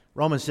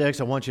Romans 6,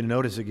 I want you to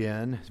notice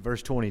again,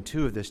 verse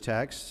 22 of this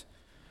text,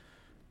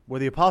 where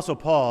the Apostle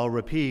Paul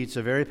repeats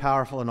a very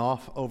powerful and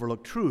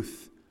oft-overlooked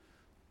truth.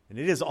 And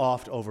it is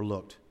oft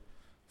overlooked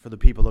for the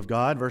people of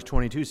God. Verse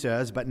 22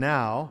 says, "But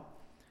now,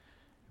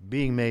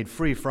 being made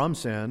free from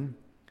sin,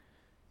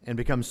 and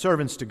become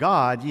servants to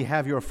God, ye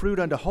have your fruit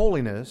unto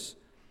holiness,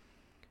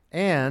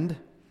 and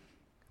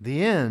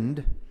the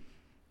end,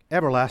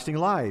 everlasting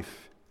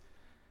life."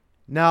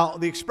 Now,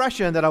 the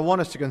expression that I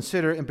want us to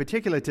consider in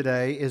particular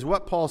today is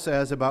what Paul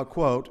says about,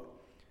 quote,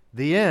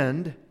 the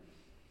end,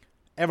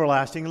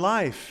 everlasting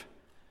life.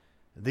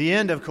 The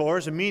end, of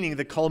course, meaning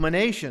the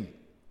culmination,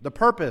 the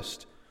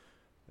purpose,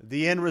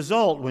 the end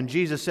result. When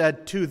Jesus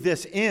said, "To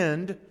this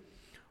end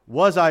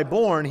was I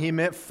born," he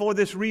meant for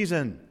this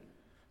reason,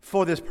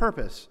 for this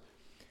purpose.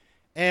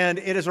 And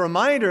it is a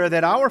reminder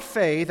that our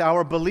faith,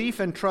 our belief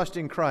and trust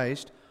in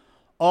Christ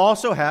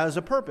also has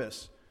a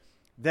purpose.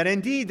 That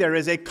indeed there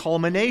is a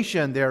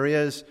culmination, there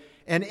is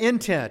an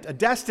intent, a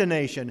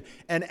destination,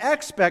 an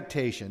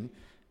expectation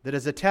that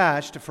is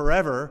attached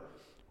forever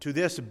to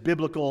this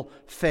biblical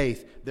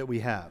faith that we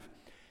have.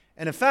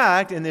 And in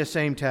fact, in this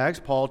same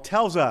text, Paul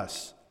tells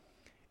us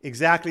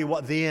exactly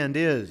what the end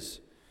is.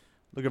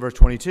 Look at verse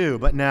 22.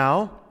 "But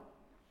now,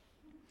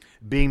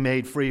 being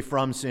made free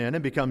from sin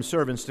and become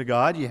servants to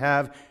God, ye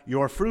have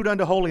your fruit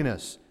unto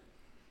holiness,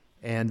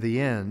 and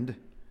the end,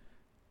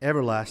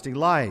 everlasting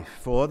life.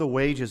 For the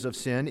wages of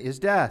sin is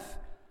death,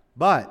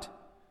 but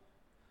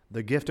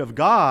the gift of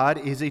God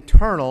is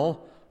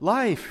eternal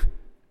life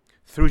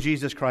through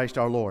Jesus Christ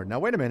our Lord." Now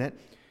wait a minute,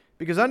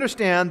 because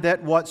understand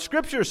that what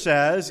Scripture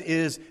says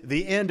is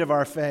the end of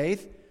our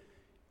faith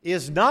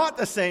is not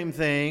the same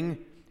thing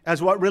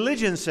as what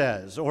religion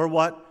says, or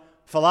what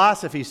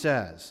philosophy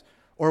says,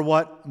 or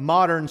what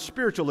modern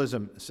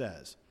spiritualism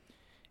says.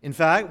 In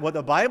fact, what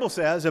the Bible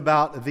says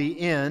about the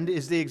end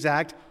is the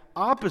exact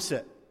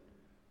opposite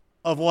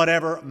of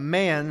whatever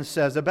man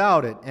says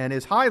about it, and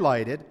is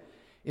highlighted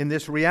in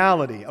this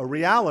reality, a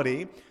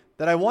reality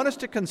that I want us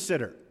to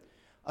consider.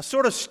 A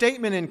sort of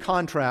statement in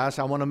contrast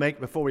I want to make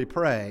before we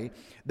pray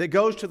that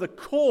goes to the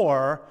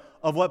core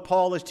of what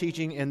Paul is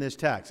teaching in this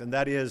text, and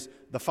that is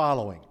the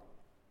following.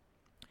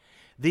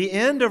 The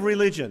end of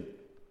religion,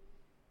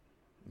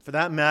 for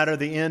that matter,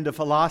 the end of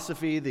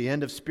philosophy, the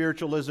end of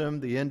spiritualism,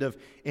 the end of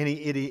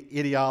any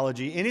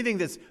ideology, anything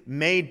that's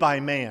made by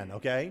man,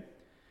 okay?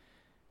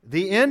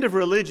 The end of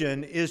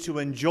religion is to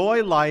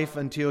enjoy life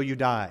until you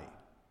die.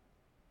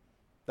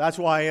 That's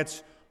why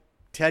it's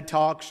TED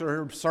Talks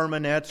or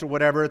sermonettes or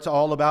whatever. It's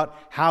all about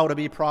how to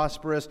be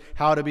prosperous,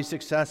 how to be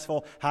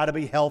successful, how to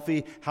be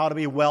healthy, how to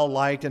be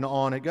well-liked, and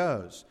on it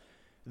goes.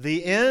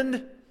 The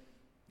end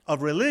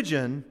of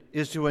religion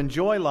is to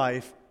enjoy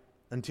life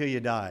until you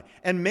die.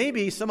 And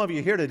maybe some of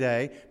you here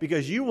today,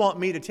 because you want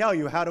me to tell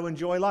you how to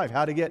enjoy life,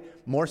 how to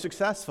get more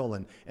successful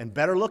and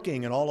better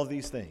looking and all of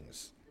these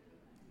things.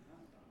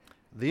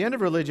 The end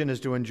of religion is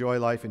to enjoy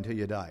life until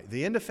you die.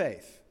 The end of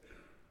faith,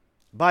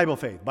 Bible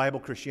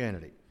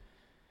Christianity.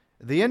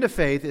 The end of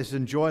faith is to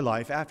enjoy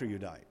life after you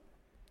die.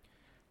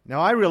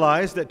 Now, I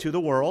realize that to the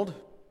world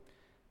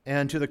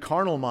and to the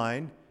carnal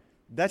mind,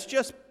 that's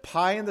just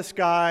pie in the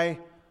sky,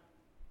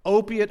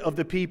 opiate of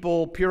the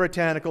people,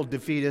 puritanical,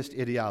 defeatist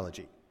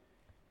ideology.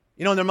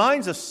 You know, in the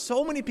minds of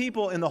so many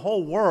people in the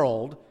whole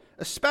world,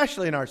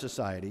 especially in our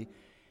society,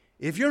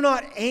 if you're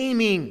not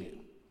aiming,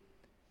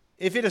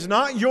 if it is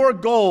not your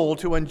goal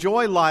to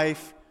enjoy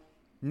life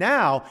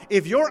now,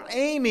 if you're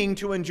aiming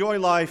to enjoy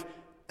life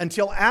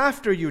until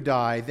after you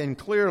die, then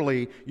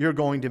clearly you're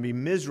going to be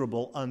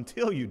miserable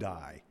until you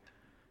die.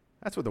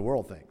 That's what the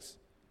world thinks.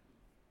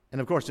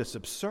 And of course, it's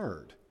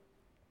absurd.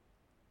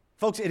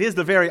 Folks, it is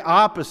the very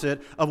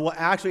opposite of what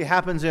actually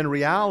happens in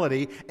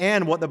reality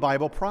and what the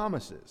Bible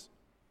promises.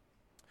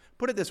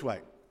 Put it this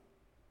way.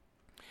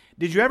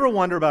 Did you ever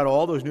wonder about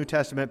all those New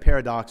Testament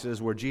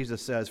paradoxes where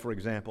Jesus says, for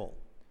example,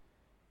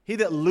 "He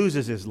that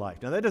loses his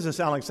life." Now, that doesn't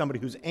sound like somebody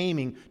who's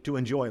aiming to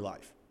enjoy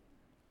life.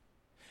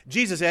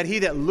 Jesus said, "He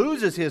that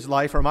loses his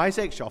life for my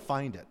sake shall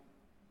find it."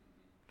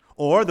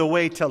 Or the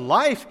way to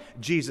life,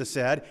 Jesus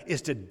said,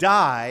 is to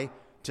die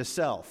to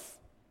self.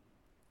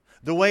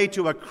 The way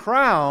to a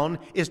crown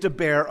is to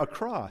bear a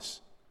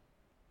cross.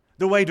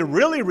 The way to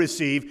really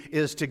receive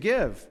is to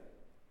give.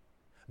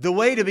 The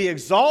way to be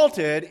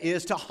exalted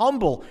is to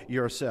humble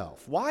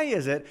yourself. Why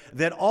is it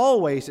that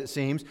always, it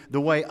seems,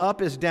 the way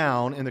up is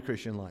down in the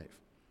Christian life?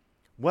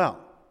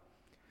 Well,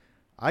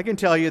 I can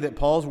tell you that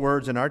Paul's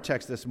words in our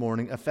text this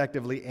morning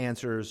effectively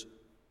answers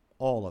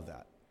all of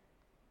that.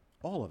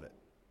 All of it.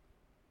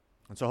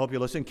 And so I hope you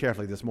listen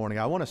carefully this morning.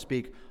 I want to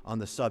speak on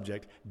the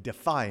subject,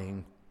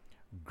 defying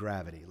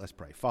gravity. Let's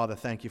pray. Father,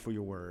 thank you for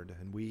your word.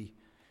 And we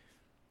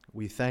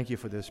thank you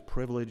for this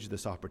privilege,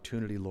 this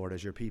opportunity, Lord,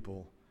 as your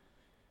people,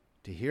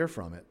 to hear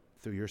from it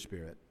through your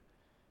Spirit.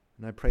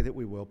 And I pray that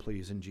we will,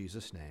 please, in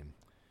Jesus' name.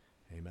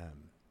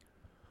 Amen.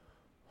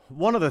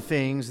 One of the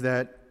things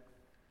that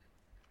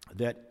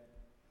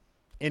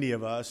any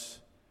of us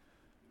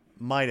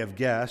might have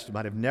guessed,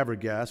 might have never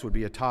guessed, would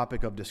be a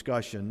topic of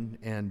discussion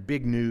and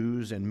big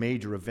news and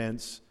major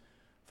events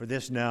for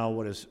this now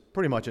what is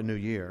pretty much a new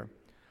year.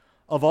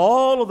 Of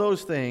all of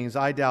those things,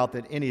 I doubt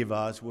that any of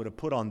us would have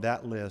put on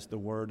that list the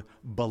word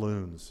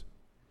balloons.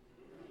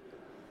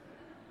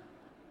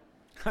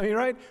 I mean,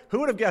 right? Who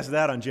would have guessed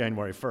that on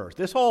January 1st?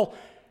 This whole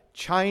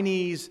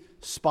Chinese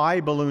spy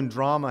balloon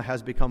drama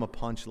has become a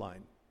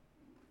punchline.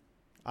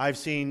 I've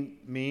seen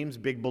memes,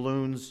 big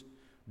balloons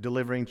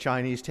delivering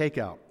Chinese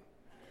takeout.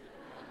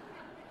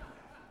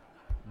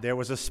 There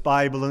was a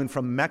spy balloon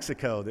from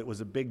Mexico that was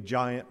a big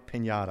giant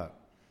piñata.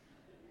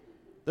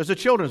 There's a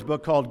children's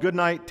book called Good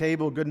Night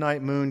Table, Good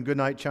Night Moon, Good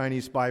Night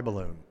Chinese Spy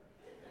Balloon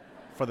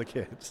for the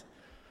kids.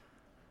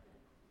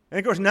 And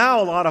of course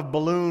now a lot of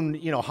balloon,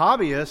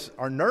 hobbyists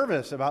are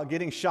nervous about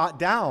getting shot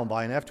down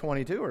by an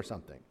F-22 or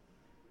something.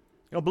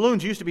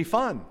 Balloons used to be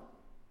fun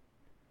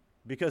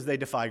because they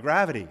defy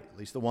gravity, at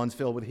least the ones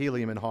filled with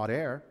helium and hot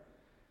air.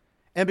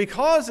 And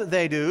because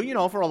they do,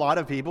 for a lot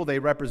of people, they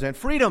represent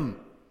freedom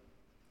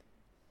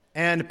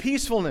and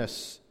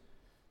peacefulness,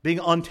 being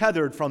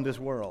untethered from this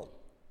world.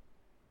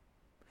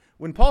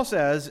 When Paul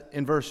says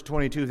in verse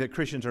 22 that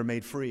Christians are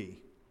made free,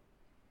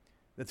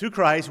 that through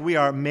Christ we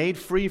are made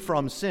free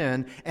from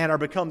sin and are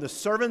become the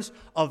servants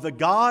of the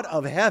God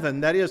of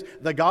heaven, that is,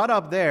 the God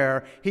up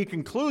there, he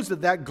concludes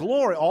that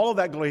glory, all of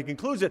that glory, he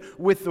concludes it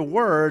with the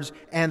words,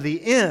 and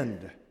the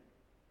end.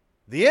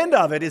 The end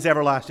of it is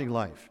everlasting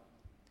life.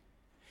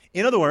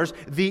 In other words,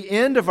 the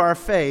end of our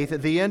faith,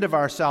 the end of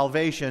our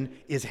salvation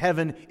is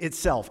heaven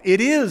itself. It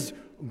is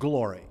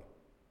glory.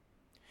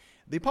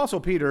 The Apostle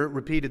Peter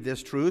repeated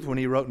this truth when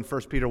he wrote in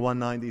 1 Peter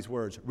 1:9 these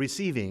words,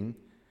 receiving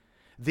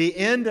the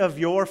end of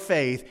your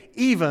faith,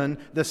 even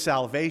the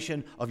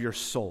salvation of your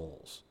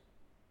souls.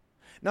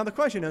 Now the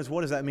question is,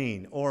 what does that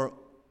mean? Or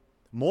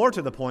more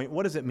to the point,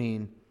 what does it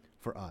mean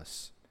for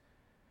us?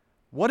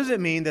 What does it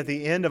mean that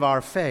the end of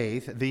our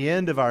faith, the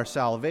end of our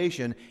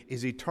salvation,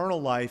 is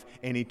eternal life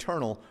and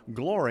eternal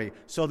glory?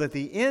 So that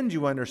the end,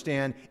 you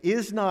understand,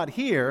 is not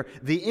here.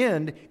 The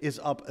end is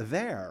up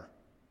there.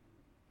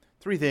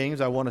 Three things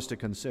I want us to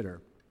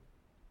consider.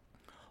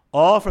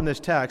 All from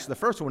this text. The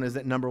first one is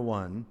that, number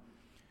one,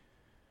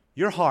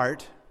 your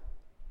heart,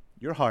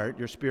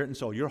 your spirit and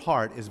soul, your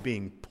heart is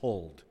being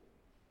pulled.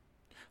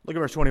 Look at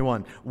verse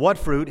 21. What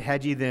fruit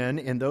had ye then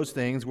in those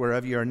things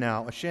whereof ye are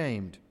now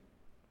ashamed?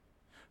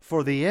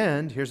 For the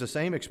end, here's the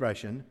same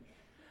expression,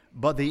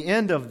 but the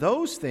end of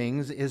those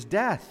things is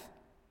death.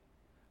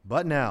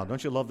 But now,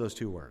 don't you love those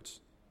two words?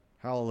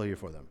 Hallelujah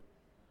for them.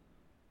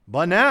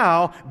 But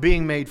now,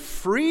 being made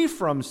free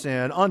from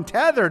sin,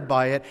 untethered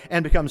by it,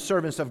 and become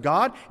servants of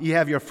God, ye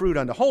have your fruit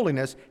unto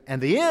holiness,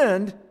 and the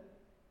end,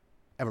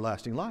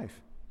 everlasting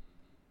life.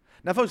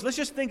 Now, folks, let's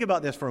just think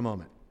about this for a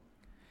moment.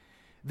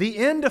 The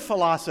end of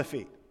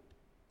philosophy,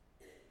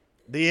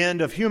 the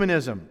end of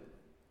humanism,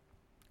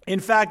 in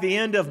fact, the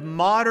end of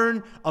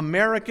modern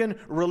American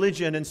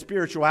religion and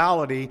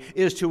spirituality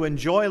is to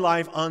enjoy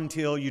life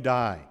until you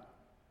die.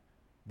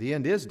 The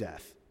end is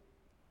death.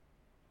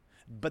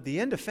 But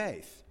the end of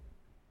faith,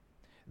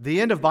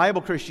 the end of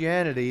Bible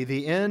Christianity,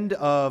 the end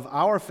of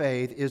our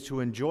faith is to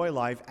enjoy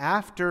life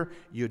after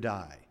you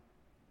die.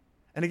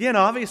 And again,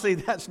 obviously,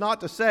 that's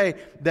not to say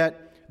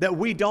that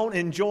we don't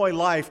enjoy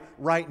life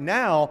right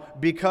now,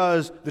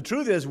 because the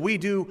truth is we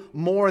do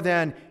more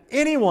than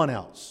anyone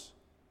else.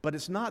 But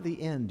it's not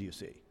the end, you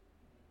see.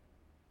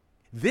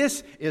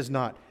 This is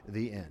not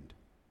the end.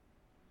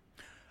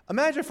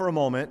 Imagine for a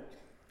moment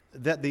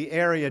that the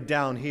area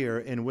down here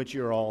in which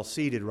you're all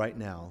seated right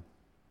now,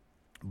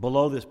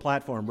 below this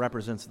platform,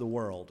 represents the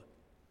world,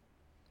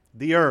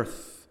 the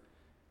earth,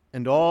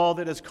 and all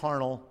that is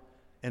carnal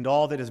and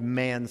all that is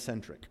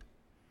man-centric.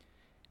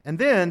 And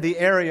then the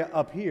area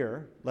up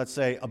here, let's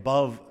say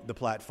above the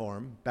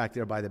platform, back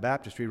there by the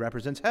baptistry,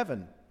 represents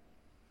heaven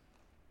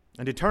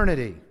and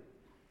eternity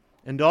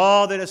and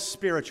all that is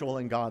spiritual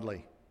and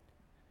godly.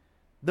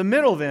 The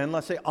middle then,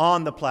 let's say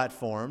on the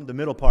platform, the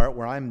middle part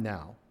where I'm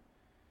now,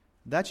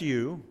 that's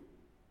you,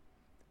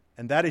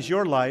 and that is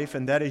your life,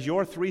 and that is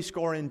your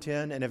 70,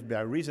 and if by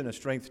reason of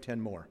strength,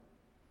 10 more.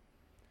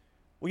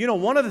 Well,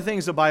 one of the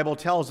things the Bible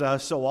tells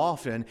us so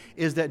often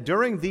is that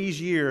during these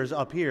years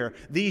up here,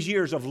 these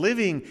years of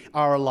living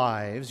our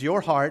lives, your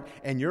heart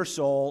and your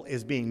soul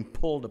is being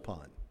pulled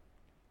upon.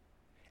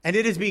 And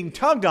it is being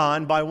tugged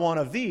on by one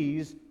of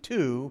these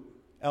two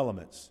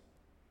elements.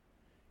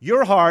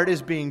 Your heart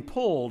is being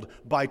pulled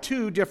by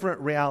two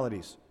different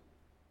realities.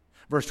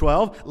 Verse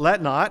 12,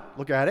 let not,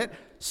 look at it,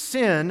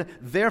 sin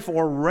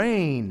therefore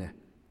reign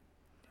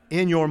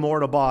in your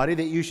mortal body,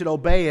 that you should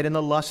obey it in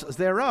the lusts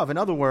thereof. In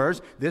other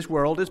words, this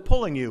world is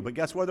pulling you, but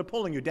guess where they're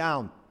pulling you?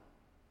 Down.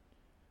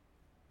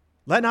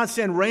 Let not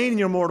sin reign in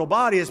your mortal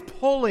body is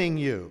pulling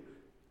you.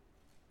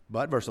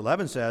 But verse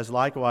 11 says,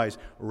 likewise,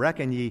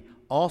 reckon ye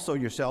also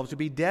yourselves to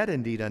be dead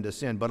indeed unto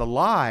sin, but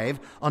alive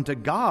unto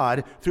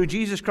God through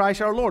Jesus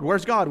Christ our Lord.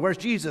 Where's God? Where's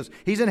Jesus?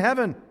 He's in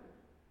heaven.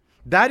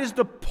 That is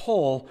the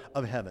pull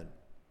of heaven.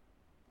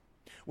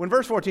 When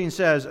verse 14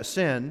 says,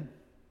 sin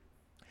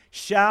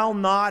shall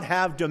not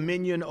have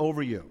dominion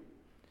over you.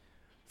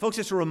 Folks,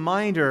 it's a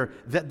reminder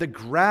that the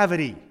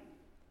gravity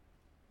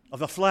of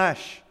the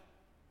flesh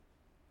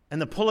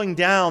and the pulling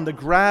down, the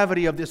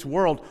gravity of this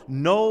world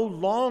no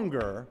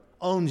longer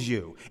owns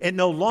you. It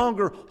no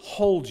longer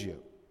holds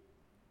you.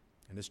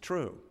 And it's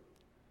true.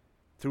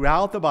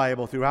 Throughout the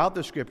Bible, throughout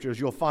the Scriptures,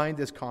 you'll find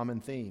this common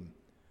theme,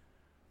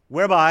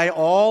 whereby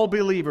all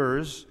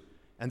believers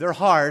and their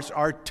hearts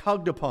are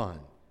tugged upon,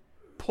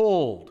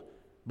 pulled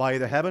by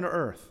either heaven or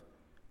earth,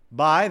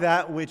 by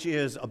that which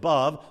is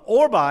above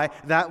or by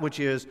that which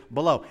is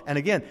below. And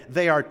again,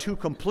 they are two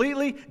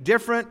completely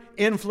different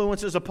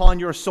influences upon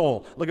your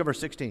soul. Look at verse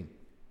 16.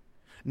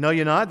 Know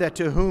ye not that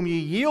to whom ye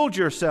yield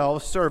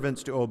yourselves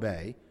servants to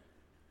obey,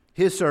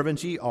 his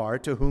servants ye are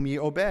to whom ye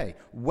obey,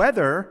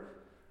 whether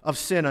of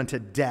sin unto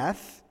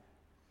death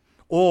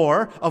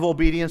or of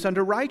obedience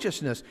unto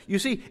righteousness. You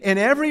see, in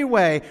every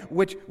way,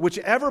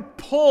 whichever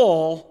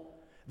pull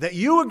that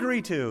you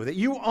agree to, that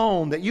you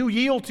own, that you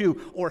yield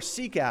to or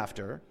seek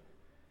after,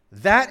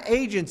 that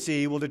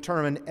agency will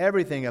determine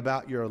everything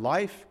about your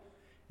life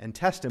and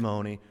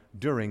testimony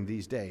during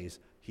these days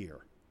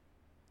here.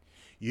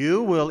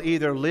 You will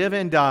either live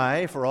and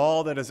die for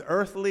all that is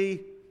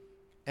earthly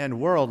and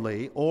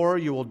worldly, or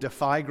you will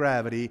defy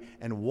gravity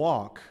and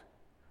walk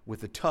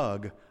with the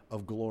tug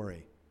of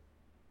glory.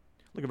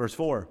 Look at verse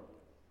 4.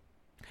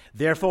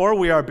 Therefore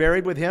we are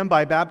buried with him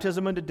by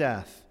baptism unto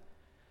death,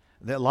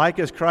 that like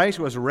as Christ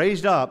was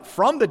raised up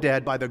from the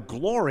dead by the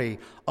glory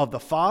of the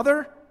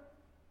Father,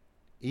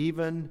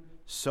 even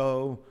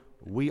so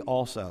we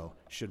also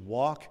should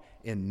walk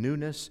in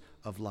newness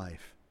of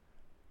life.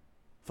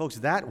 Folks,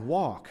 that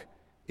walk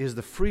is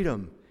the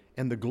freedom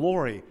and the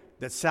glory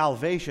that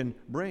salvation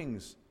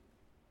brings.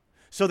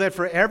 So that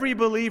for every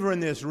believer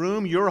in this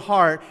room, your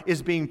heart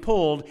is being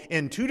pulled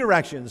in two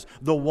directions.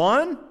 The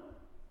one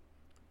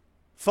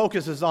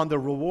focuses on the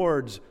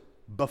rewards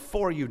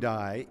before you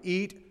die.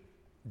 Eat,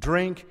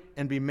 drink,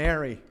 and be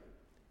merry.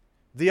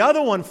 The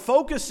other one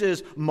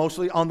focuses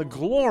mostly on the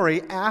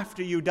glory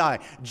after you die.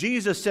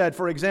 Jesus said,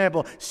 for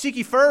example, seek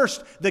ye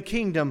first the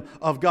kingdom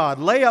of God.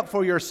 Lay up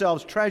for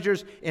yourselves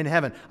treasures in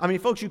heaven. I mean,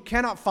 folks, you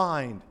cannot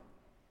find,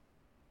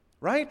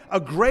 right, a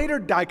greater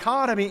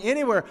dichotomy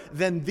anywhere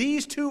than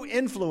these two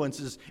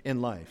influences in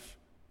life.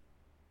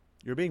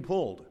 You're being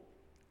pulled.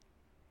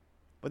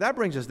 But that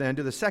brings us then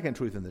to the second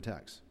truth in the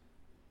text.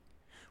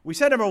 We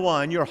said, number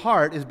one, your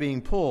heart is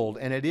being pulled,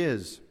 and it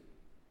is.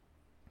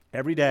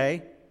 Every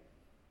day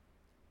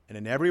and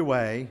in every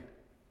way,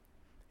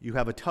 you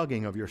have a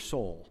tugging of your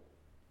soul.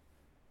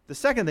 The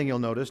second thing you'll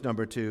notice,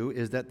 number two,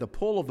 is that the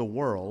pull of the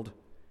world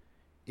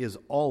is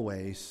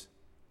always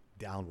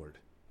downward.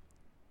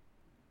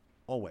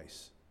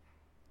 Always.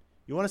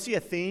 You want to see a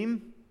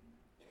theme?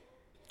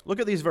 Look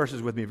at these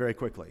verses with me very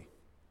quickly.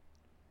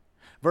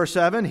 Verse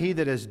 7, he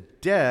that is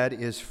dead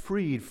is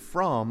freed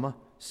from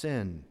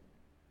sin.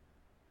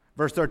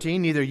 Verse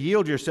 13, neither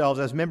yield yourselves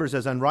as members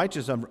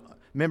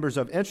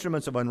of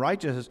instruments of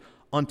unrighteousness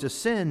unto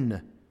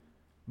sin,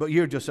 but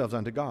yield yourselves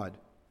unto God.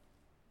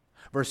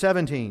 Verse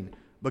 17,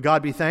 but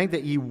God be thanked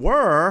that ye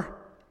were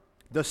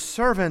the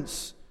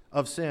servants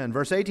of sin.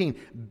 Verse 18,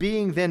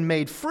 being then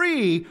made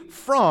free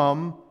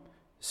from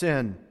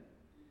sin.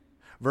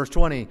 Verse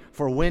 20,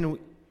 for when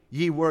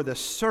ye were the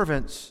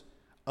servants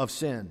of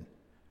sin.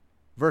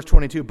 Verse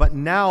 22, but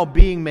now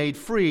being made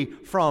free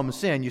from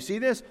sin. You see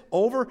this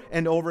over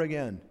and over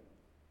again.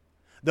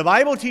 The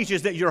Bible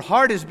teaches that your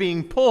heart is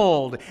being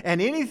pulled,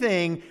 and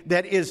anything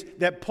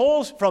that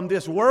pulls from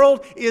this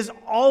world is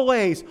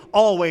always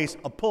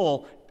a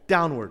pull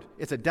downward.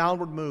 It's a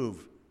downward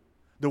move.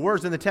 The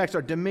words in the text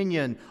are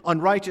dominion,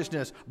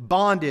 unrighteousness,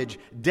 bondage,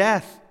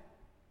 death,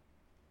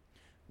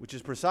 which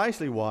is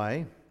precisely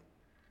why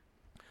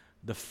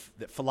the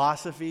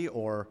philosophy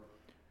or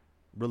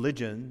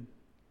religion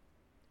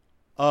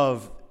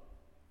of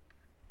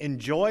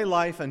enjoy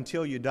life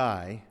until you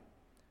die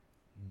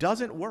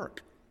doesn't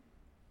work.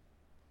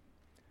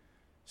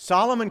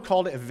 Solomon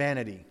called it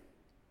vanity.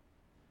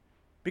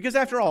 Because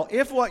after all,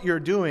 if what you're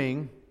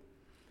doing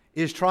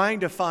is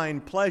trying to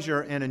find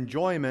pleasure and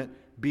enjoyment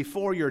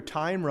before your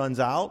time runs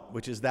out,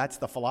 that's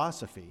the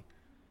philosophy,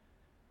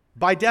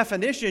 by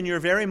definition, your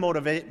very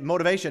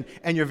motivation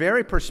and your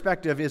very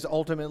perspective is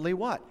ultimately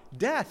what?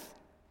 Death.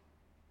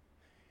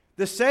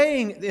 The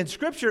saying in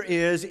Scripture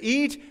is,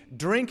 eat,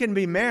 drink, and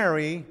be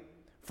merry,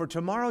 for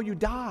tomorrow you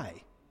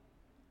die.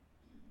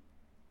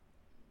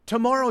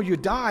 Tomorrow you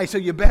die, so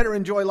you better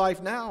enjoy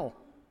life now.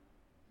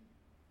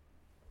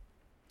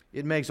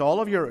 It makes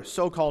all of your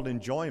so-called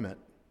enjoyment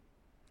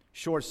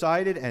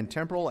short-sighted and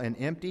temporal and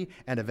empty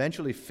and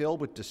eventually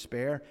filled with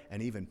despair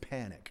and even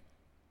panic.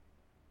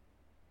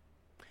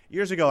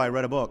 Years ago, I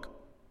read a book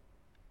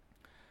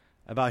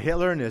about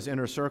Hitler and his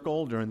inner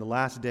circle during the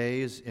last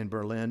days in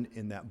Berlin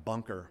in that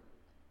bunker.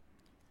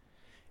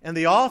 And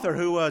the author,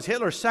 who was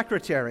Hitler's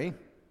secretary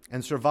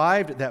and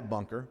survived that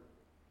bunker,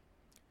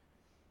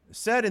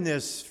 said in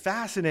this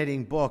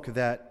fascinating book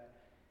that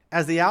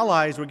as the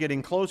Allies were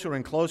getting closer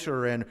and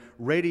closer and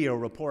radio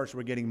reports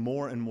were getting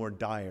more and more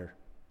dire,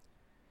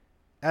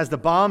 as the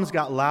bombs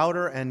got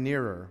louder and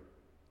nearer,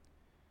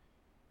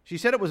 she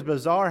said it was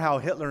bizarre how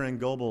Hitler and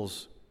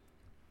Goebbels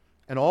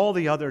and all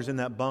the others in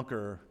that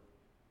bunker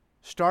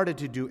started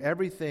to do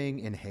everything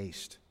in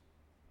haste.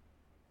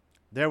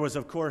 There was,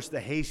 of course, the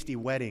hasty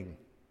wedding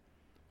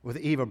with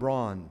Eva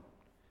Braun.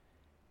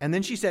 And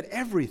then she said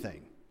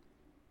everything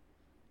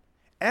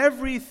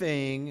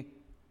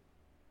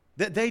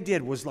that they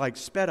did was like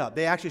sped up.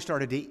 They actually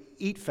started to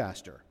eat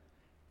faster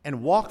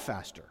and walk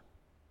faster.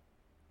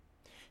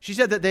 She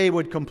said that they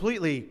would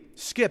completely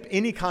skip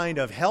any kind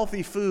of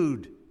healthy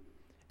food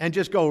and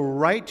just go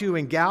right to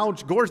and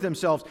gorge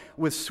themselves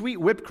with sweet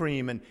whipped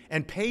cream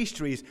and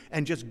pastries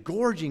and just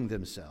gorging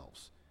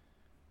themselves.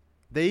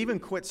 They even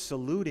quit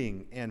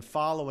saluting and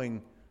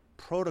following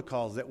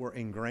protocols that were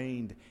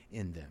ingrained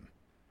in them.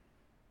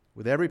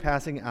 With every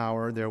passing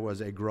hour, there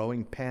was a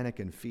growing panic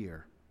and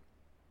fear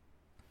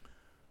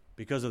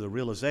because of the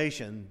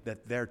realization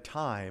that their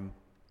time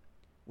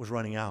was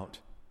running out.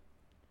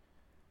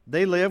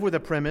 They lived with the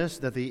premise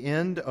that the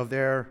end of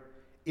their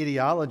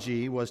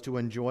ideology was to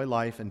enjoy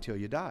life until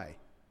you die.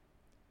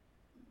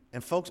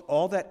 And folks,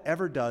 all that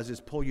ever does is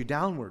pull you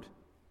downward,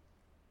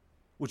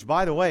 which,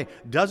 by the way,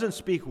 doesn't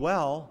speak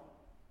well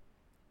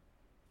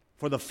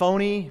for the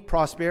phony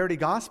prosperity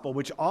gospel,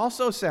 which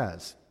also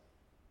says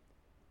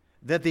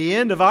that the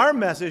end of our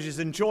message is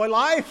enjoy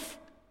life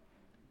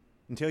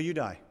until you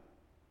die.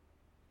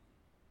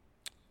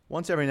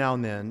 Once every now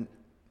and then,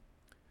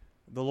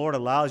 the Lord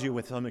allows you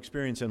with some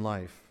experience in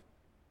life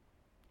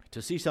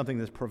to see something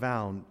that's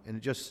profound, and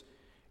it just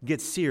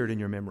gets seared in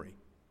your memory.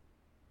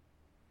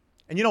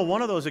 And you know,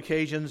 one of those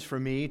occasions for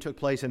me took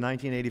place in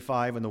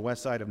 1985 on the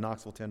west side of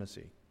Knoxville,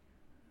 Tennessee.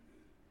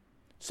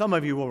 Some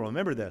of you will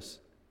remember this.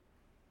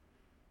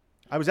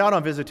 I was out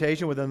on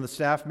visitation with another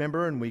staff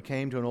member, and we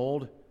came to an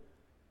old,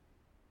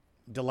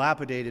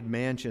 dilapidated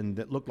mansion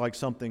that looked like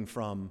something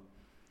from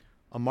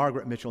a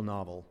Margaret Mitchell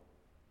novel.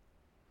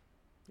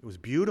 It was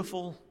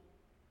beautiful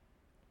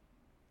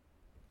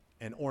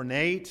and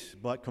ornate,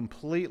 but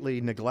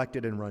completely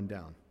neglected and run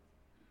down.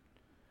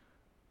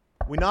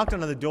 We knocked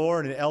on the door,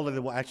 and an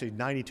elderly, actually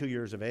 92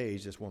 years of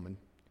age, this woman,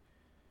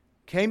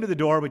 came to the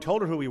door. We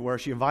told her who we were.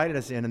 She invited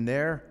us in, and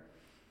there,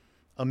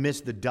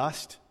 amidst the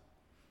dust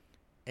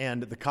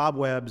and the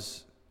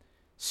cobwebs,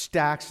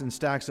 stacks and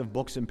stacks of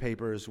books and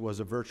papers,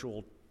 was a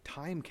virtual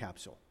time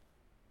capsule.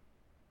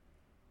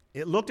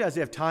 It looked as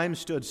if time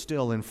stood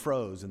still and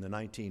froze in the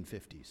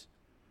 1950s.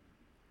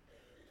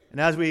 And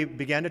as we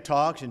began to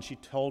talk, and she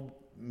told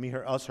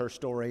us her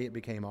story, it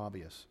became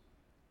obvious.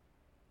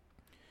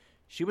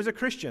 She was a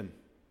Christian.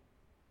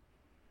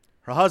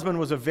 Her husband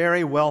was a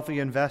very wealthy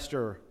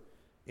investor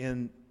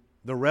in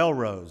the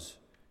railroads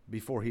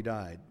before he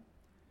died.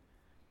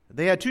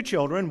 They had 2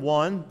 children.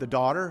 One, the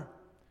daughter,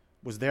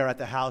 was there at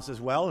the house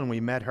as well, and we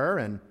met her.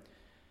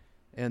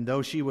 And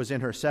though she was in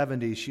her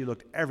 70s, she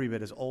looked every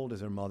bit as old as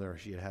her mother.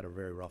 She had had a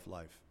very rough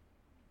life.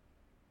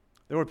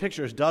 There were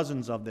pictures,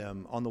 dozens of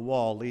them, on the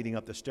wall leading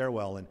up the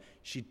stairwell, and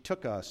she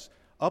took us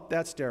up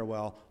that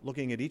stairwell,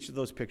 looking at each of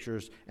those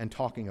pictures and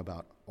talking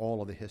about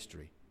all of the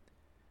history.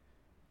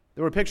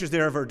 There were pictures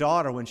there of her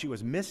daughter when she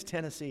was Miss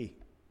Tennessee.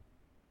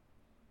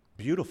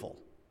 Beautiful.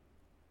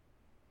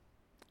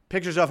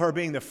 Pictures of her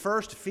being the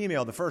first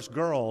female, the first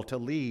girl to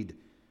lead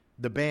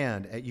the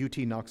band at UT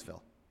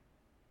Knoxville.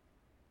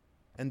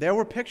 And there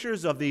were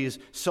pictures of these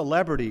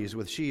celebrities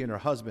with she and her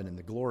husband in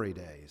the glory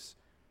days.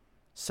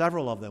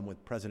 Several of them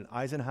with President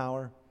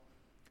Eisenhower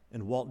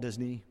and Walt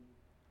Disney.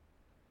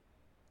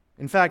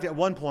 In fact, at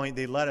one point,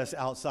 they led us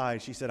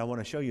outside. She said, "I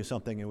want to show you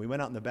something." And we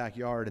went out in the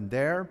backyard, and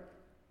there,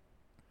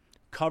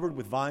 covered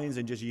with vines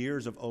and just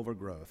years of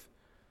overgrowth,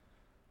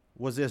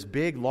 was this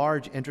big,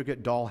 large,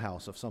 intricate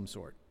dollhouse of some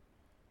sort.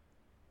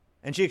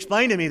 And she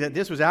explained to me that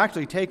this was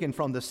actually taken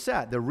from the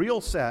set, the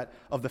real set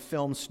of the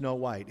film Snow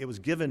White. It was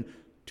given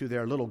to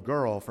their little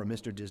girl from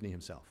Mr. Disney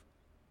himself.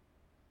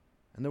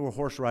 And there were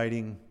horse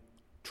riding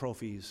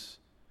trophies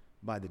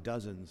by the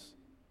dozens.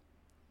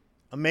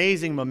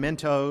 Amazing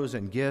mementos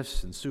and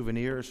gifts and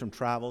souvenirs from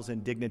travels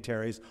and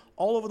dignitaries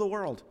all over the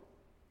world.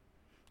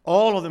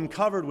 All of them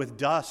covered with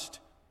dust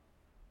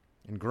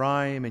and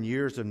grime and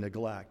years of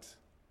neglect.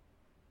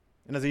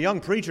 And as a young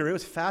preacher, it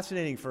was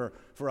fascinating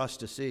for us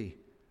to see.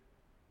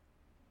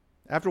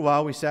 After a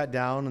while, we sat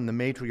down, and the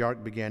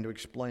matriarch began to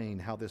explain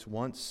how this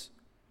once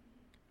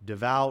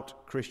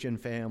devout Christian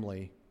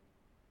family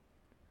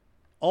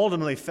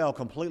ultimately fell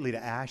completely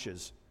to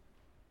ashes.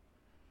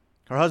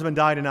 Her husband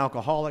died an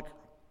alcoholic.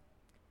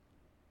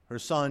 Her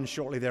son,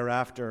 shortly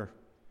thereafter,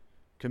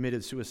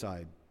 committed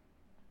suicide.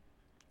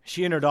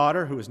 She and her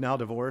daughter, who is now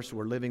divorced,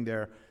 were living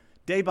there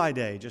day by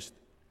day, just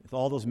with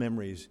all those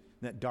memories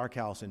in that dark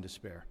house in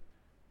despair.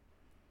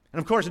 And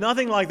of course,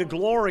 nothing like the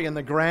glory and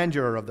the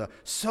grandeur of the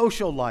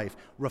social life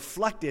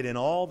reflected in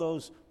all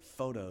those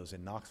photos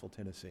in Knoxville,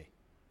 Tennessee.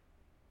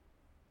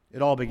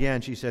 It all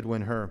began, she said,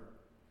 when her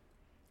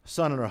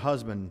son and her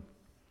husband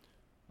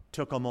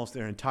took almost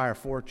their entire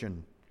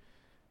fortune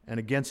and,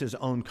 against his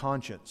own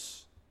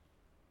conscience,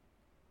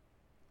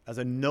 as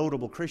a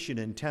notable Christian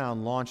in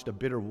town, launched a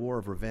bitter war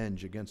of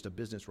revenge against a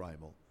business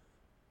rival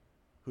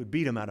who had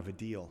beat him out of a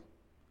deal.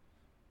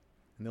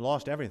 And they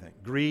lost everything: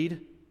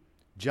 greed,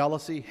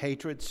 jealousy,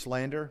 hatred,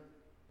 slander.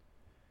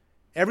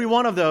 Every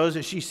one of those,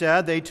 as she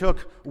said, they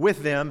took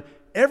with them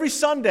every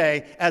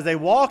Sunday as they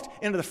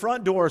walked into the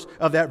front doors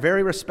of that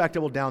very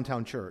respectable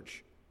downtown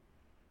church.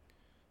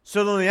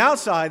 So on the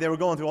outside, they were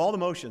going through all the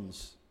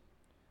motions.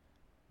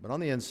 But on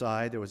the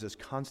inside, there was this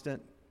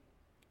constant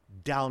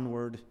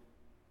downward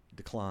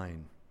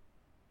decline.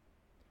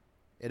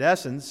 In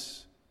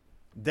essence,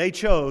 they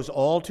chose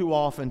all too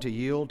often to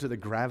yield to the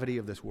gravity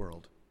of this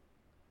world.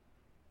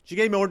 She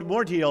gave me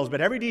more details,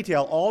 but every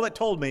detail, all it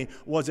told me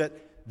was that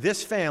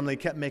this family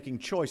kept making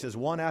choices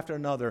one after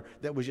another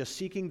that was just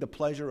seeking the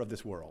pleasure of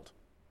this world.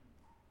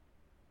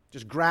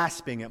 Just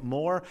grasping at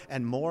more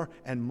and more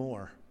and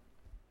more.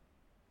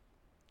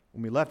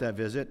 When we left that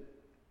visit,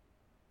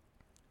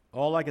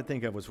 all I could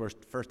think of was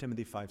 1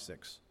 Timothy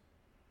 5:6.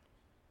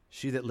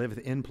 She that liveth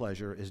in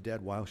pleasure is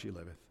dead while she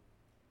liveth.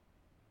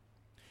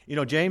 You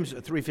know, James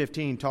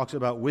 3:15 talks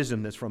about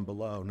wisdom that's from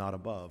below, not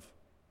above.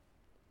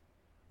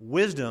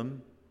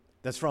 Wisdom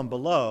that's from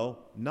below,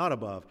 not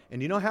above.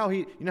 And you know how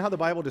the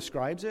Bible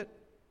describes it?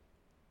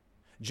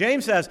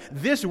 James says,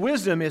 this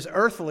wisdom is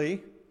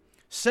earthly,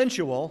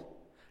 sensual,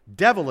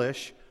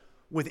 devilish,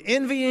 with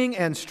envying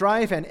and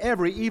strife and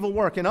every evil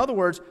work. In other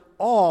words,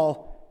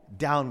 all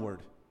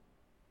downward.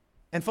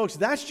 And folks,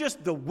 that's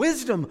just the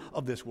wisdom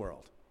of this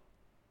world.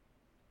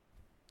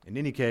 In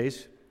any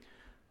case,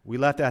 we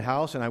left that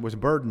house and I was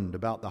burdened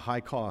about the high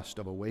cost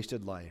of a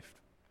wasted life,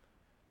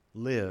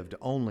 lived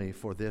only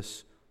for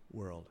this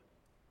world.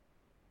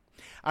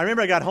 I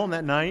remember I got home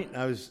that night, and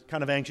I was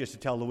kind of anxious to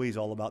tell Louise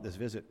all about this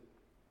visit.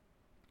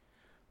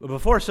 But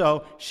before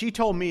so, she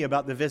told me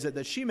about the visit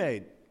that she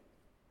made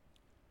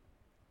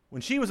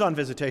when she was on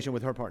visitation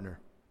with her partner.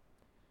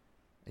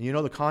 And you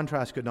know, the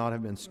contrast could not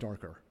have been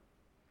starker.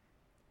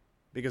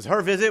 Because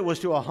her visit was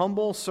to a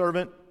humble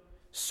servant,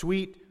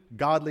 sweet,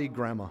 godly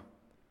grandma,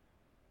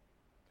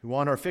 who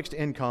on her fixed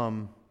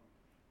income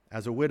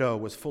as a widow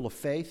was full of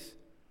faith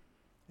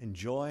and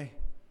joy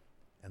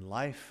and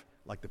life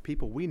like the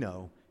people we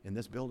know in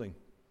this building.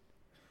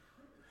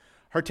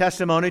 Her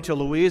testimony to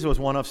Louise was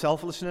one of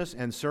selflessness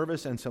and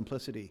service and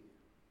simplicity.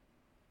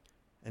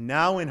 And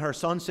now in her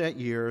sunset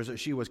years,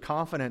 she was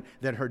confident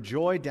that her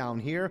joy down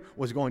here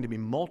was going to be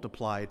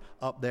multiplied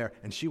up there,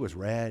 and she was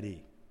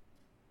ready.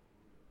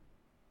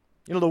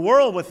 You know, the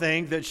world would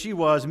think that she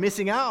was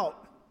missing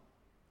out.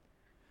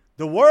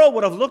 The world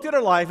would have looked at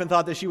her life and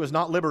thought that she was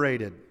not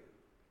liberated,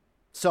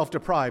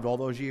 self-deprived all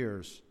those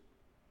years.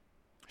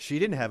 She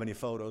didn't have any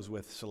photos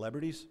with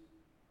celebrities.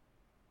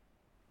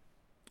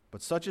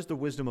 But such is the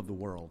wisdom of the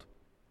world.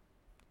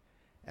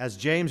 As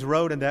James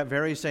wrote in that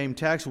very same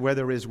text, where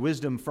there is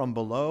wisdom from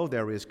below,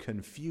 there is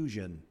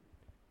confusion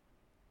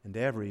and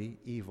every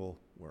evil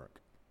work.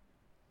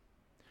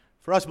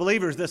 For us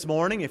believers this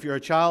morning, if you're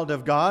a child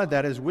of God,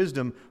 that is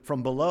wisdom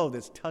from below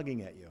that's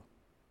tugging at you.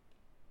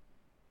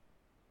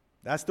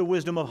 That's the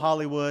wisdom of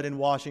Hollywood and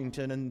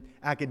Washington and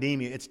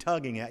academia. It's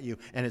tugging at you,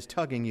 and it's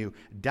tugging you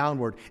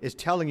downward. It's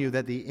telling you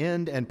that the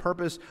end and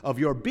purpose of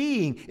your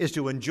being is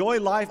to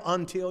enjoy life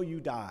until you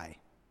die.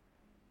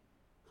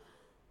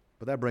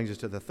 But that brings us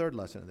to the third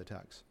lesson of the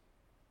text.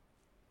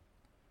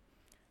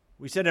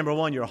 We said, number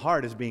one, your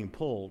heart is being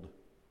pulled.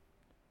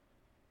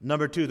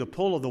 Number two, the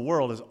pull of the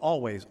world is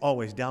always,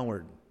 always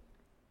downward.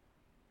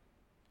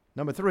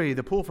 Number three,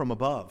 the pull from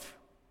above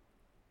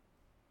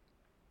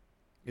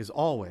is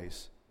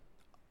always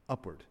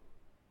upward.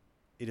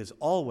 It is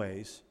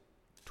always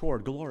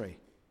toward glory.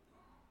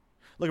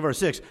 Look at verse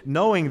 6.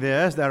 Knowing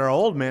this, that our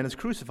old man is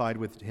crucified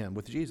with him,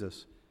 with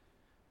Jesus,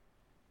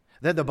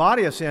 that the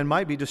body of sin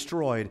might be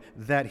destroyed,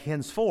 that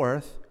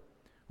henceforth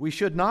we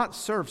should not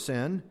serve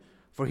sin,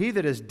 for he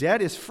that is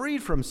dead is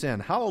freed from sin.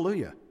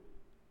 Hallelujah.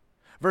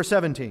 Verse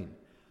 17.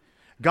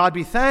 God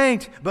be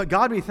thanked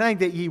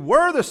that ye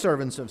were the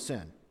servants of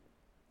sin.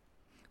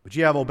 But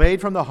ye have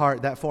obeyed from the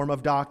heart that form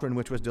of doctrine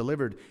which was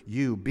delivered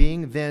you,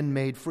 being then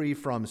made free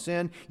from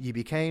sin, ye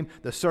became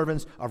the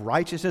servants of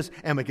righteousness.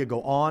 And we could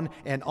go on,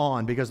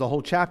 because the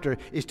whole chapter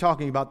is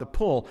talking about the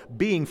pull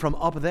being from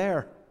up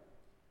there.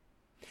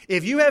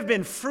 If you have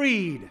been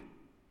freed,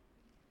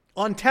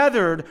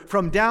 untethered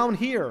from down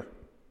here,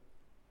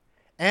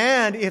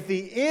 and if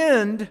the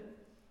end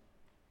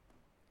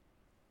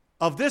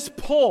of this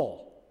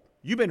pull,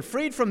 you've been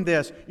freed from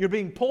this, you're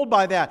being pulled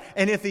by that.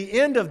 And if the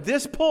end of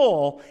this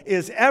pull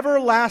is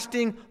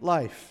everlasting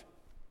life,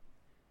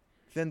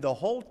 then the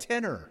whole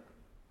tenor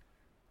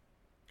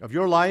of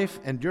your life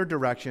and your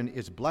direction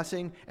is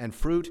blessing and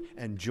fruit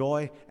and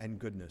joy and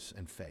goodness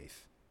and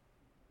faith.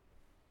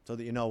 So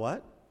that you know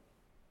what?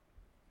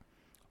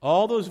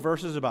 All those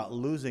verses about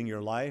losing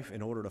your life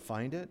in order to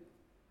find it,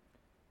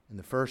 and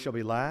the first shall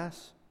be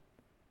last,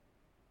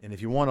 and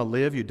if you want to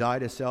live, you die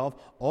to self.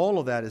 All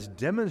of that is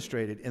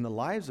demonstrated in the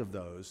lives of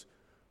those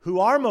who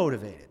are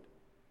motivated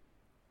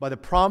by the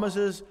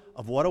promises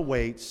of what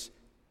awaits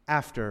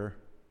after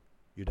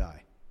you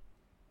die.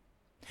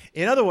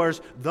 In other words,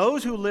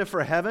 those who live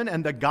for heaven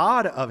and the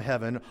God of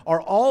heaven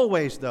are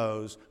always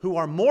those who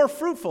are more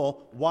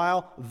fruitful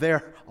while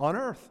they're on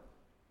earth.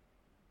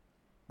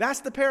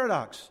 That's the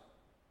paradox.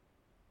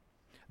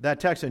 That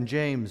text in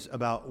James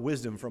about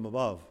wisdom from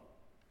above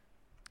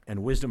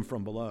and wisdom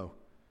from below.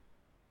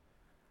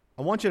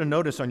 I want you to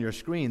notice on your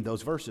screen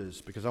those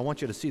verses because I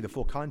want you to see the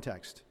full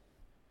context.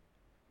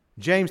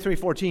 James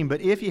 3:14,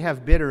 but if ye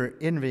have bitter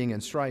envying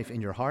and strife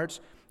in your hearts,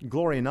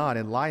 glory not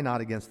and lie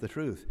not against the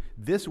truth.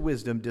 This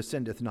wisdom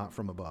descendeth not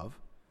from above,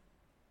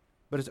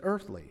 but is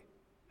earthly,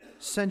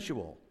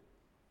 sensual,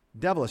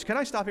 devilish. Can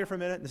I stop here for a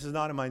minute? This is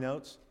not in my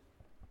notes.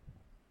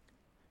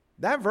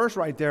 That verse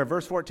right there,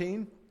 verse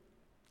 14,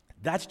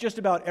 that's just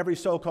about every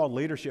so-called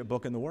leadership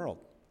book in the world.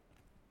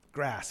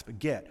 Grasp,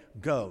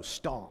 get, go,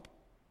 stomp.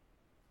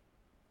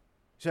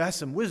 So that's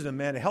some wisdom,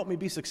 man, to help me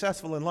be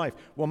successful in life.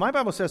 Well, my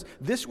Bible says,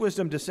 this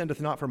wisdom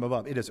descendeth not from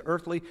above. It is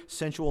earthly,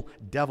 sensual,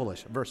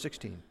 devilish. Verse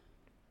 16.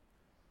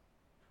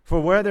 For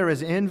where there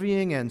is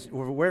envying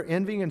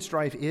and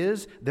strife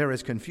is, there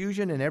is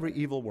confusion in every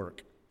evil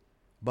work.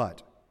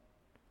 But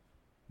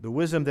the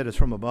wisdom that is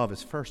from above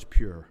is first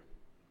pure,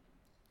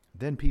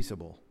 then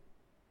peaceable,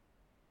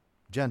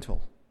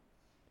 gentle,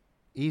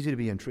 easy to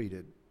be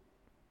entreated,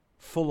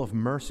 full of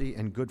mercy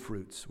and good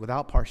fruits,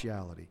 without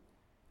partiality,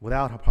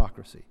 without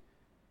hypocrisy.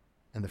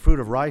 And the fruit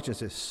of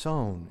righteousness is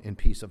sown in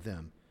peace of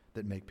them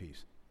that make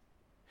peace.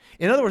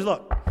 In other words,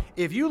 look,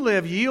 if you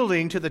live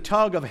yielding to the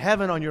tug of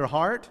heaven on your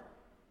heart,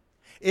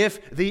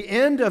 if the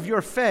end of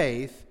your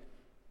faith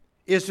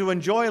is to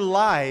enjoy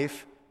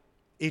life,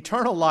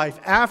 eternal life,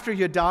 after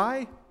you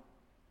die,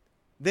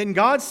 then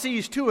God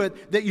sees to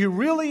it that you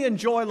really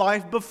enjoy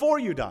life before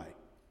you die.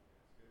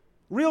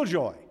 Real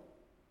joy.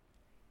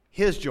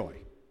 His joy.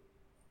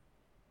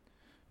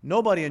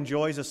 Nobody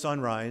enjoys a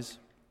sunrise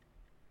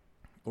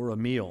or a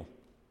meal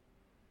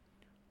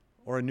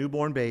or a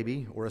newborn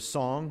baby or a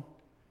song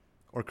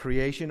or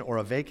creation or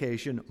a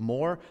vacation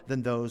more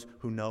than those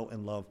who know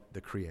and love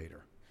the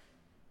Creator.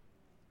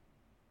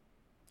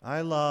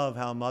 I love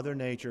how Mother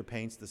Nature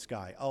paints the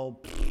sky. Oh,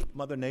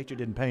 Mother Nature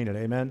didn't paint it,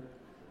 amen?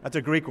 That's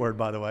a Greek word,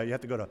 by the way. You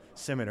have to go to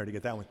seminary to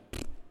get that one.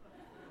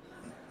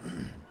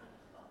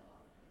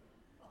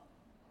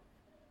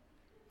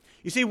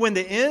 You see, when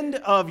the end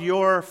of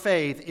your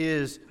faith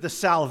is the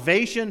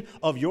salvation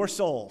of your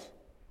soul,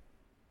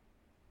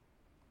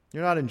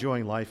 you're not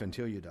enjoying life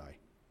until you die.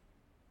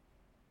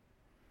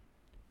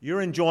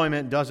 Your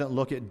enjoyment doesn't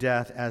look at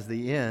death as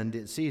the end,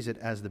 it sees it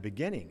as the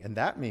beginning. And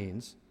that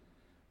means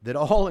that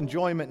all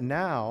enjoyment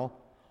now,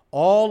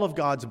 all of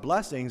God's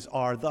blessings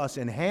are thus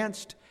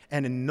enhanced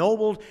and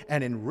ennobled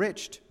and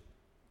enriched,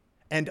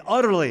 and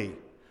utterly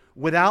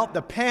without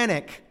the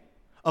panic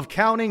of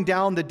counting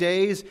down the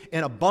days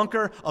in a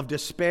bunker of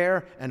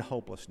despair and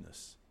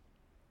hopelessness.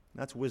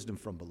 That's wisdom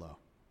from below.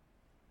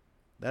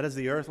 That is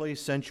the earthly,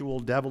 sensual,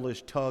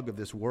 devilish tug of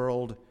this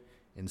world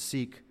in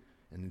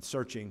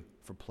searching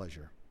for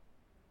pleasure.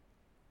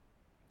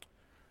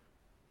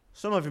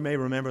 Some of you may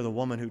remember the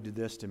woman who did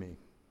this to me.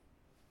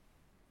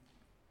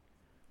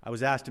 I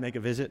was asked to make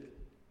a visit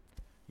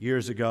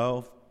years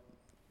ago,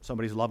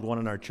 somebody's loved one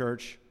in our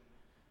church,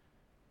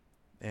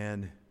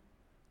 and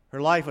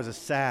her life was a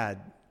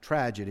sad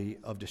tragedy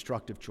of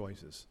destructive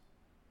choices.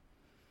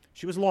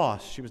 She was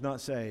lost. She was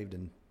not saved.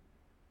 And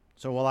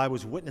so while I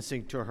was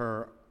witnessing to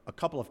her a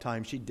couple of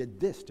times, she did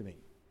this to me.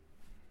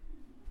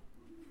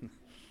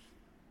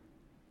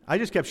 I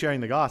just kept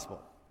sharing the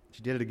gospel.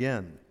 She did it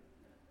again.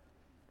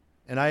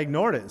 And I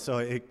ignored it. So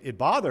it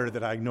bothered her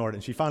that I ignored it.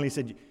 And she finally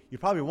said, "You're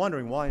probably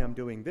wondering why I'm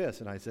doing this."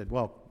 And I said,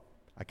 "Well,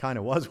 I kind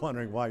of was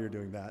wondering why you're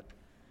doing that."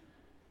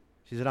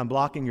 She said, "I'm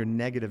blocking your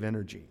negative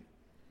energy."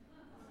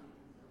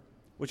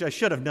 Which I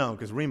should have known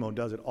because Remo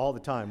does it all the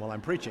time while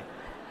I'm preaching.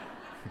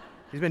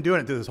 He's been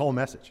doing it through this whole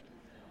message.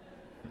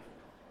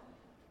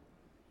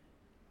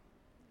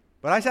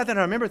 But I sat there and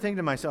I remember thinking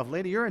to myself,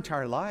 lady, your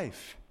entire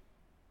life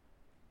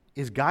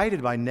is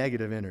guided by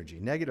negative energy,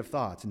 negative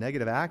thoughts,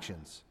 negative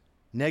actions,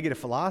 negative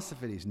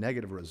philosophies,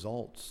 negative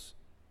results.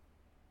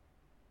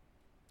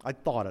 I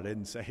thought I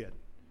didn't say it.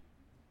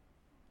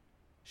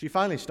 She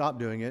finally stopped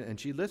doing it and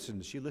she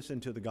listened. She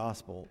listened to the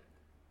gospel.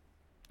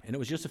 And it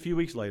was just a few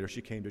weeks later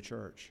she came to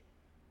church.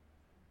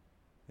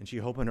 And she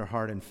opened her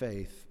heart in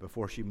faith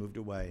before she moved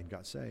away and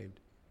got saved.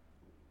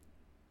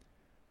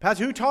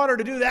 Pastor, who taught her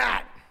to do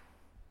that?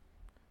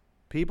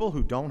 People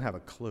who don't have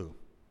a clue.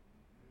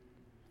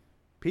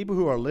 People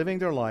who are living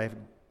their life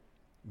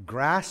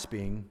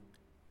grasping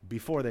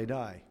before they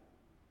die.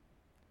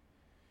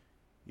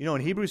 You know,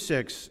 in Hebrews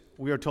 6,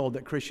 we are told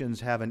that Christians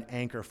have an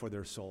anchor for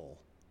their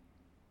soul.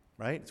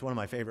 Right? It's one of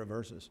my favorite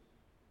verses.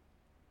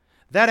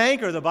 That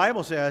anchor, the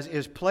Bible says,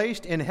 is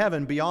placed in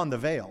heaven beyond the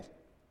veil.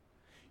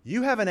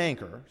 You have an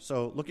anchor,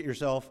 so look at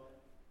yourself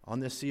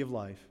on this sea of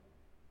life.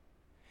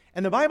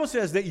 And the Bible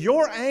says that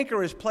your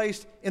anchor is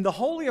placed in the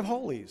Holy of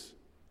Holies,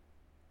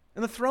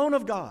 in the throne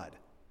of God.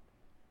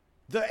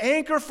 The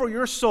anchor for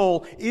your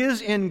soul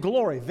is in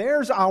glory.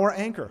 There's our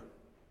anchor.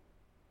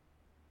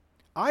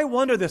 I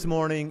wonder this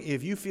morning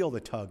if you feel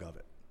the tug of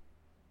it.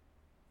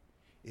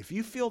 If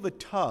you feel the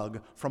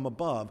tug from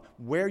above,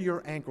 where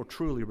your anchor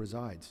truly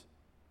resides.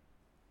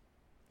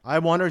 I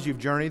wonder as you've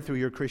journeyed through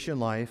your Christian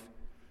life,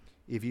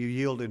 if you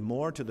yielded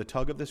more to the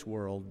tug of this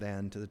world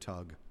than to the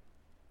tug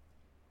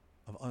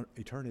of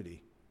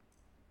eternity.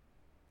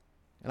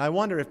 And I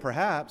wonder if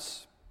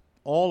perhaps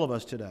all of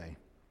us today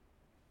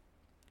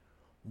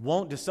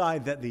won't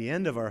decide that the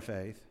end of our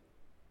faith,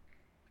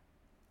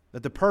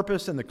 that the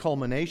purpose and the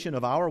culmination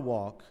of our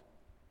walk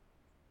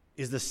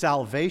is the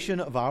salvation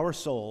of our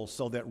souls,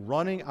 so that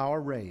running our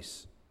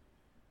race,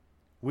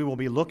 we will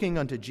be looking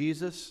unto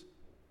Jesus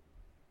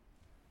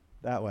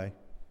that way.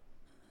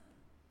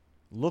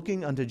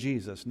 Looking unto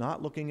Jesus,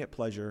 not looking at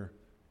pleasure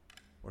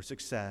or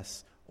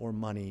success or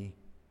money,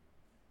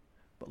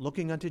 but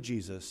looking unto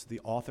Jesus, the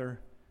author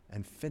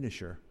and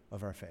finisher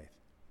of our faith.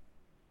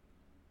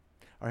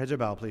 Our heads are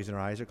bowed, please, and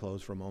our eyes are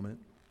closed for a moment.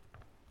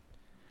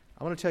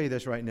 I want to tell you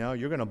this right now.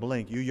 You're going to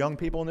blink. You young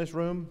people in this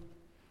room,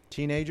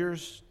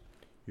 teenagers,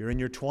 you're in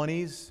your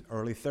 20s,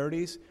 early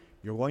 30s,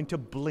 you're going to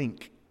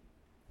blink.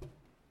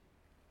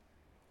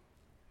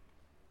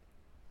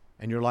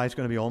 And your life's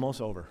going to be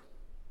almost over.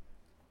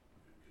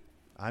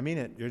 I mean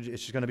it.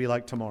 It's just going to be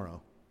like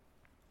tomorrow.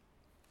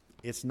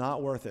 It's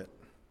not worth it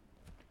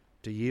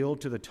to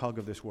yield to the tug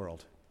of this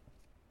world.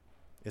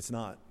 It's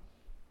not.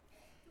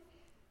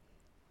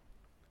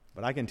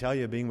 But I can tell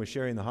you, being with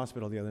Sherry in the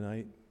hospital the other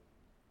night,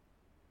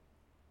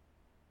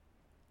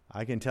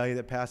 I can tell you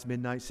that past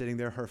midnight, sitting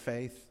there, her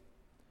faith,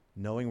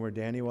 knowing where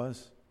Danny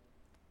was,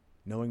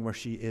 knowing where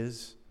she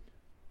is,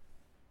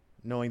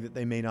 knowing that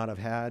they may not have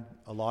had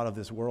a lot of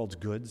this world's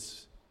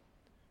goods,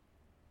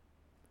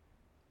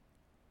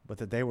 but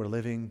that they were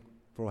living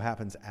for what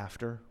happens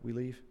after we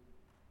leave.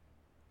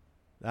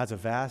 That's a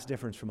vast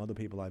difference from other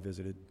people I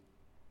visited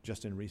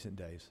just in recent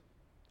days.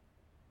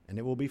 And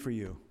it will be for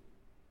you.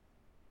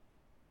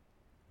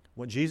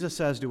 What Jesus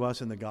says to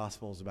us in the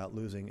Gospels about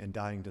losing and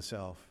dying to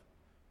self,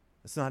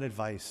 it's not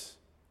advice.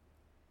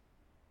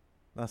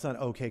 That's not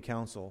okay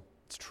counsel.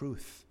 It's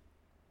truth.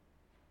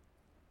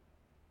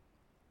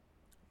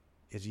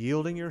 It's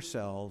yielding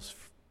yourselves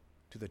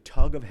to the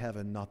tug of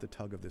heaven, not the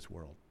tug of this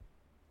world.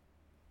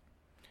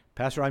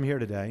 Pastor, I'm here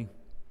today,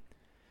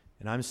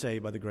 and I'm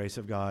saved by the grace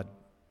of God.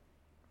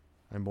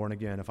 I'm born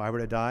again. If I were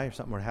to die, if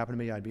something were to happen to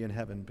me, I'd be in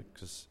heaven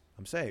because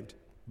I'm saved.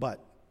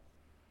 But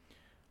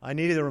I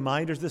needed the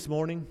reminders this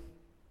morning.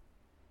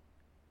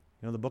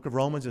 You know, the book of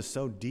Romans is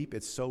so deep,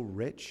 it's so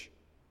rich.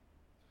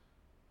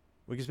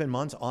 We can spend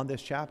months on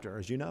this chapter,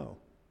 as you know.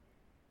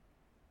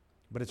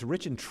 But it's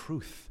rich in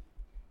truth,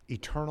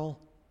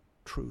 eternal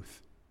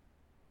truth.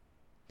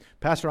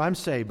 Pastor, I'm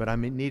saved, but I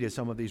needed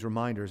some of these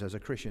reminders as a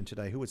Christian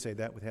today. Who would say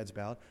that with heads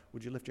bowed?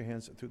 Would you lift your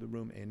hands through the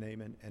room? And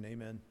amen and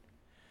amen.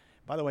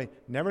 By the way,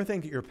 never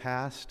think that you're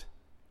past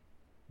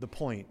the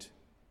point,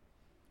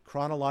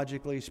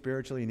 chronologically,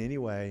 spiritually, in any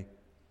way,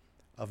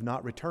 of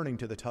not returning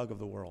to the tug of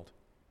the world.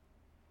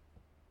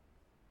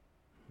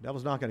 The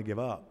devil's not going to give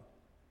up.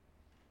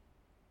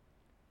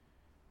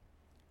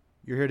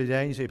 You're here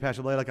today and you say,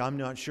 Pastor Blake, I'm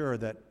not sure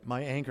that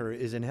my anchor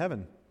is in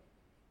heaven.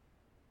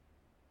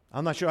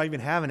 I'm not sure I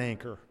even have an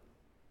anchor.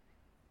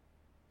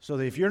 So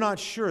that if you're not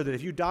sure that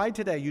if you died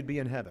today, you'd be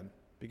in heaven,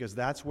 because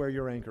that's where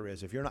your anchor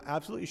is. If you're not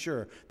absolutely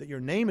sure that your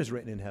name is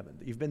written in heaven,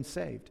 that you've been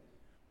saved,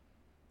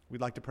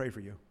 we'd like to pray for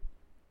you.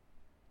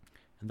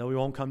 And though we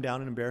won't come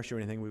down and embarrass you or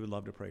anything, we would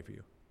love to pray for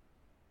you.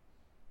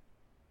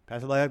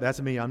 Pastor Blake, that's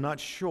me. I'm not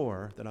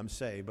sure that I'm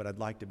saved, but I'd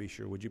like to be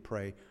sure. Would you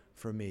pray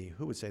for me?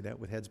 Who would say that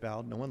with heads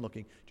bowed? No one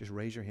looking. Just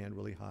raise your hand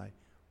really high.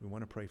 We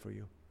want to pray for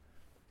you.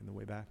 In the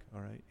way back.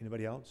 All right.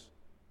 Anybody else?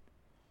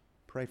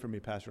 Pray for me,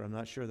 Pastor. I'm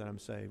not sure that I'm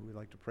saved. We'd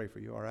like to pray for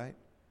you. All right.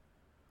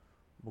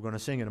 We're going to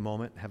sing in a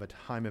moment, have a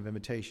time of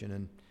invitation.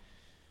 And,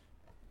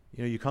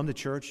 you know, you come to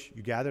church,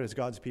 you gather as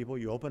God's people,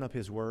 you open up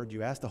His Word,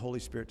 you ask the Holy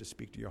Spirit to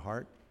speak to your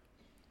heart.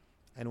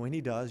 And when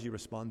He does, you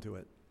respond to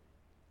it.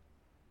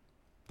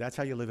 That's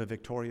how you live a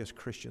victorious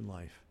Christian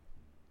life.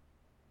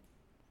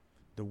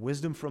 The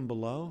wisdom from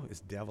below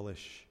is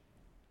devilish.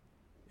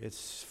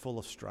 It's full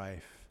of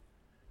strife,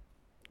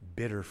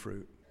 bitter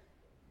fruit.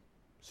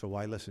 So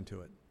why listen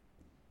to it?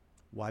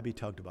 Why be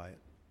tugged by it?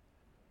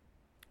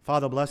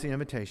 Father, bless the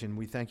invitation.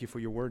 We thank you for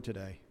your word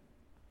today.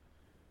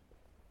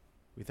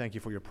 We thank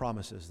you for your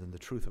promises and the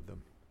truth of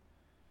them.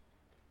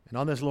 And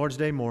on this Lord's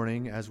Day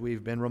morning, as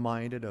we've been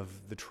reminded of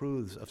the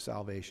truths of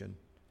salvation,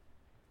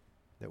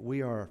 that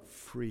we are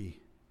free,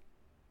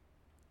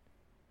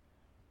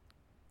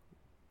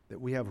 that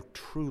we have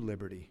true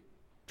liberty,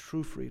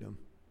 true freedom,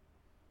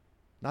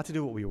 not to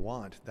do what we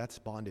want, that's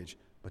bondage,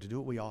 but to do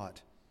what we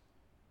ought.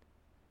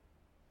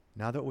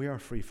 Now that we are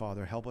free,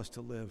 Father, help us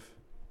to live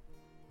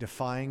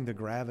defying the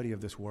gravity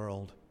of this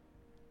world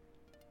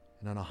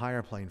and on a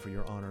higher plane for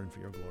your honor and for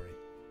your glory.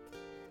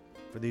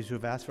 For these who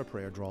have asked for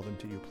prayer, draw them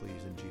to you,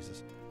 please, in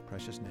Jesus'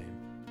 precious name.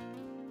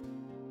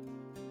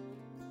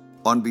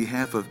 On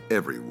behalf of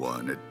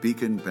everyone at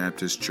Beacon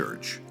Baptist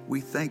Church, we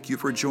thank you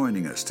for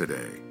joining us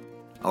today.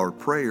 Our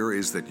prayer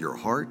is that your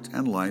heart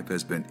and life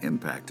has been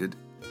impacted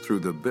through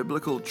the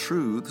biblical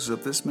truths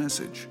of this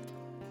message.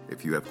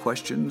 If you have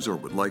questions or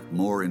would like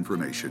more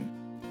information,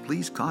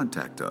 please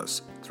contact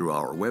us through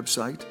our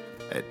website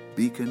at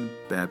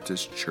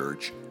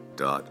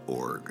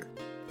beaconbaptistchurch.org.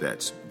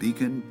 That's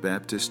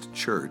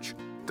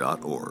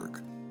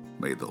beaconbaptistchurch.org.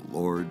 May the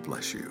Lord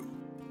bless you.